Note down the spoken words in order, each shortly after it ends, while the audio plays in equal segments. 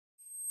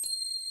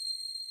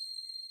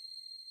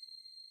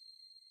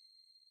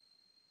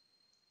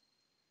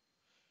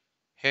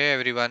Hey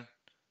everyone,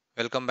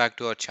 welcome back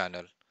to our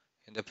channel.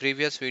 In the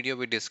previous video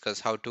we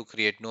discussed how to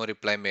create no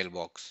reply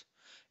mailbox.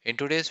 In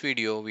today's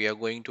video we are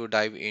going to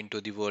dive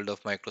into the world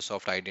of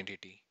Microsoft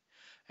Identity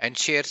and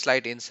share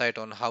slight insight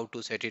on how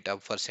to set it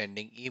up for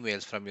sending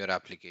emails from your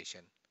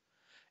application.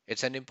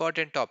 It's an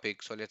important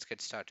topic, so let's get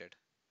started.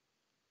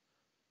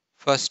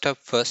 First,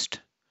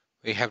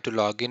 we have to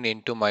log in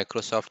into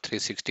Microsoft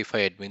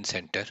 365 Admin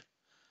Center,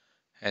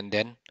 and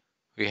then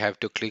we have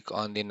to click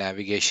on the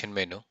navigation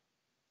menu.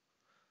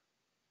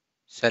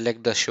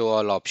 Select the show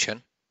all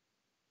option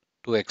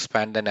to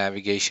expand the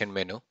navigation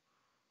menu.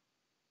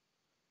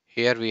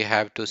 Here we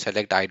have to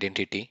select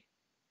identity.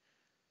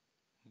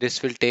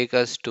 This will take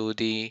us to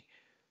the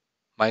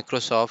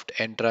Microsoft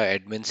Entra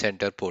Admin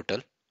Center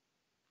portal.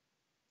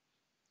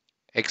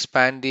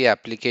 Expand the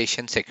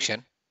application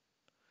section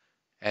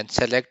and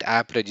select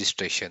app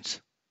registrations.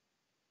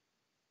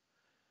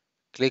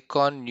 Click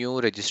on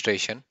new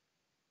registration.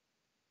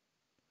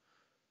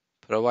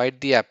 Provide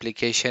the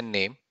application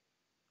name.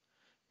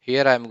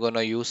 Here I'm going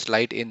to use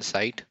Light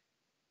Insight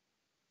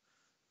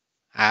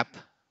app.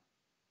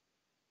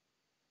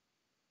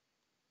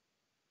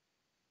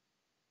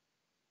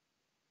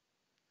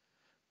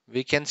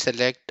 We can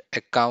select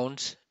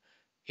accounts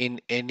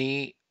in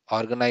any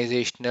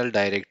organizational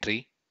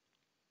directory.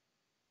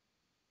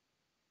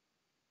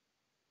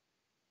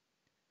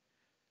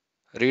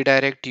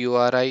 Redirect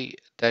URI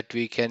that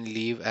we can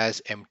leave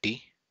as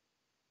empty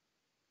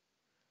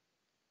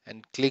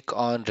and click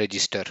on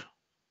register.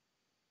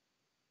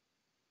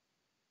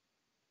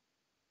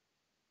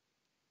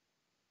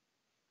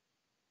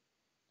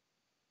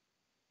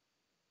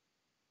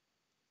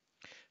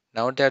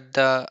 Now that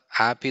the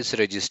app is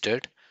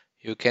registered,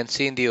 you can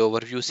see in the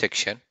overview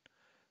section,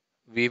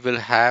 we will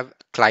have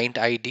client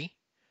ID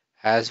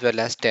as well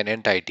as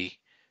tenant ID.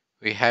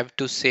 We have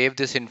to save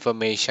this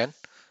information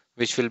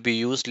which will be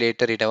used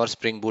later in our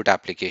Spring Boot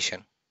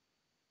application.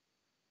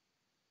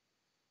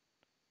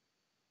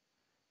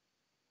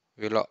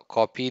 We'll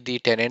copy the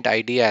tenant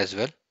ID as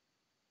well.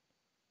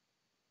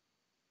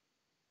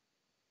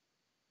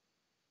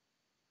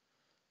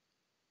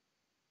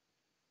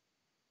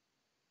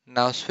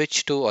 Now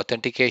switch to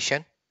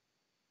authentication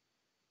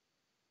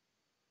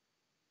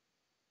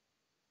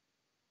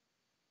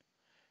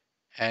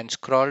and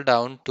scroll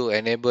down to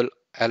enable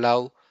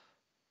allow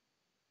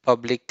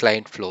public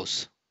client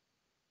flows.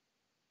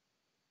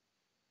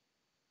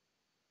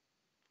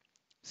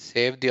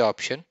 Save the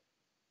option.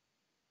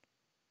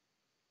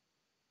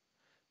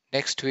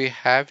 Next we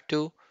have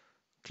to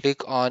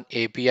click on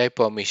API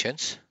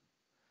permissions.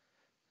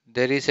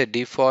 There is a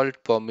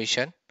default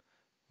permission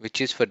which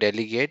is for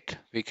delegate.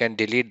 We can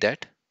delete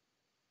that.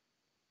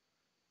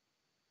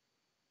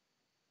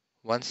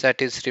 Once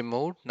that is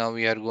removed, now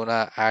we are going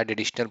to add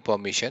additional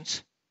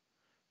permissions.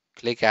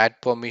 Click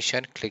add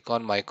permission, click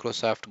on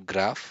Microsoft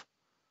Graph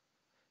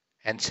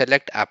and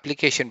select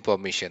application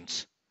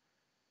permissions.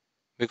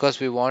 Because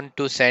we want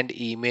to send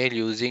email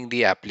using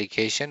the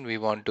application, we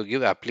want to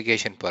give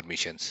application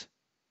permissions.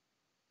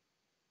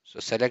 So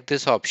select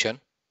this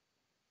option.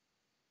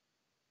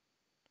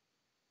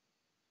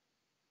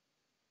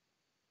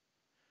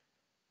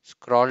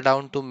 Scroll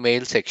down to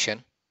mail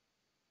section.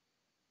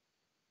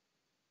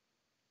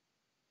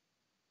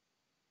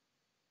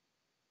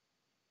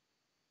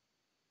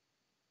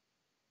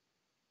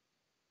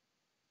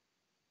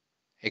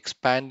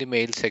 Expand the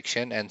mail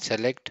section and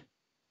select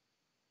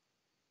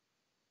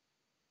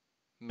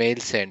mail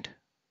send.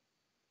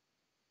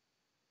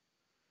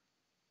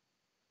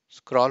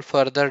 Scroll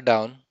further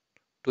down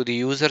to the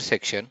user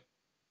section.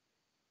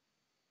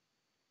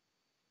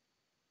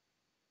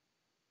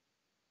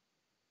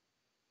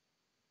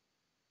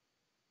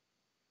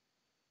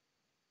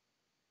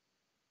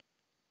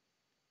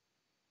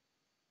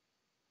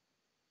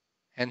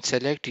 And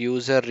select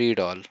user read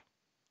all.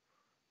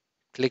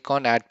 Click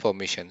on add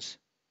permissions.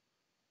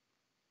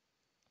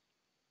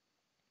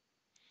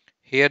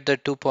 Here the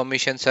two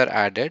permissions are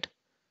added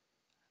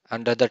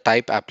under the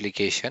type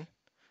application,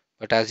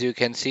 but as you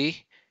can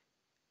see,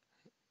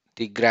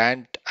 the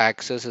grant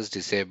access is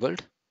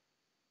disabled.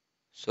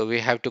 So we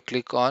have to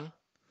click on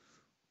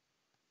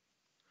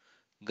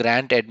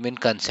grant admin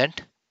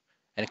consent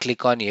and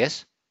click on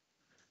yes.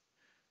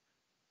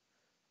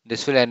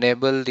 This will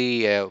enable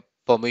the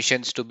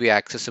permissions to be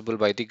accessible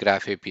by the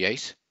Graph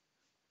APIs.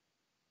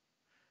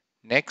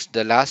 Next,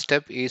 the last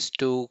step is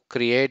to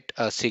create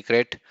a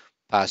secret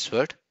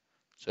password.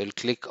 So we'll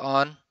click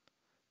on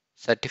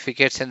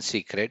certificates and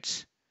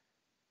secrets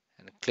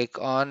and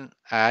click on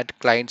add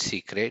client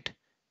secret.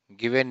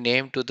 Give a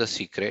name to the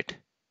secret.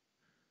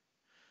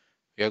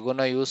 We are going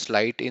to use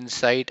Light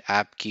Insight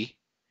app key.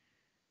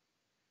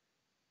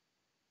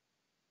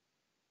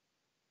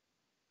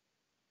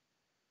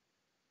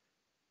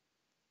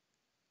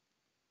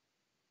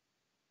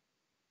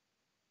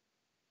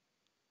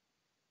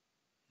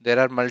 There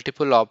are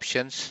multiple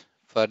options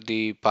for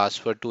the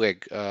password to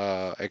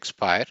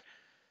expire.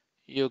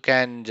 You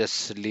can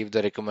just leave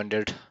the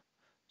recommended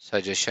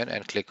suggestion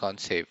and click on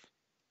save.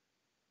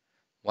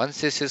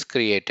 Once this is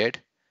created,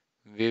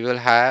 We will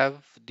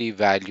have the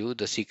value,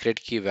 the secret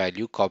key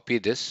value. Copy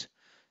this.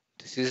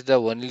 This is the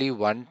only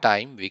one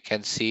time we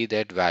can see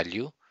that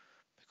value,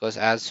 because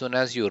as soon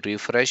as you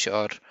refresh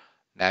or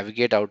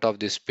navigate out of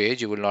this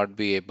page, you will not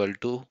be able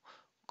to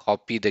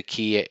copy the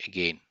key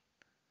again.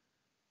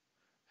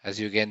 As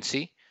you can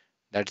see,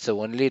 that's the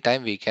only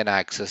time we can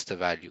access the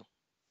value.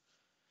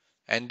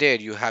 And there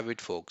you have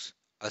it, folks.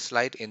 A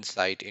slight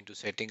insight into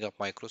setting up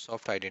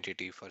Microsoft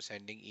Identity for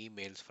sending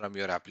emails from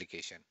your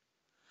application.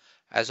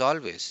 As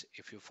always,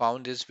 if you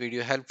found this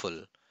video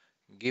helpful,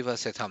 give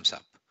us a thumbs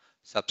up.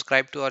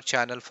 Subscribe to our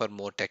channel for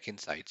more tech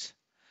insights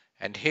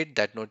and hit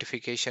that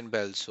notification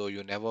bell so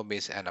you never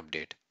miss an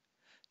update.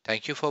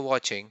 Thank you for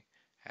watching,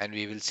 and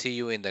we will see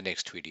you in the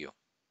next video.